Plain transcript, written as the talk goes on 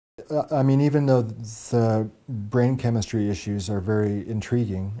I mean, even though the brain chemistry issues are very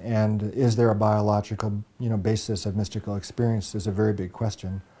intriguing, and is there a biological, basis of mystical experience is a very big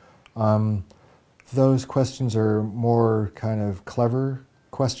question. Those questions are more kind of clever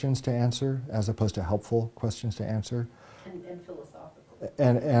questions to answer as opposed to helpful questions to answer. And philosophical.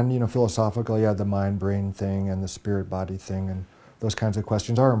 And philosophical, yeah, the mind-brain thing and the spirit-body thing and those kinds of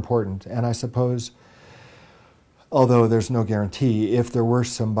questions are important. And I suppose, although there's no guarantee, if there were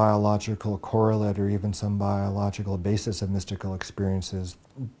some biological correlate or even some biological basis of mystical experiences,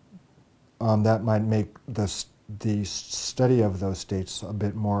 that might make the study of those states a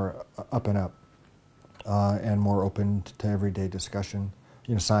bit more up and up and more open to everyday discussion.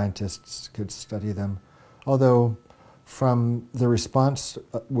 Scientists could study them. Although from the response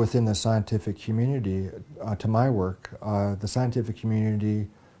within the scientific community to my work, the scientific community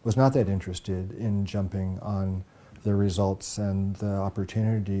was not that interested in jumping on the results and the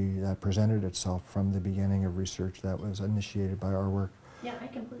opportunity that presented itself from the beginning of research that was initiated by our work. Yeah, I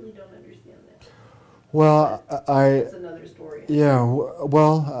completely don't understand that. Well, That's another story. Yeah,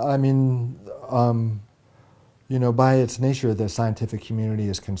 well, I mean, by its nature, the scientific community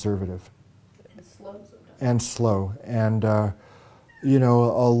is conservative. And slow sometimes. And slow. And, a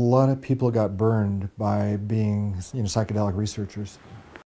lot of people got burned by being, psychedelic researchers.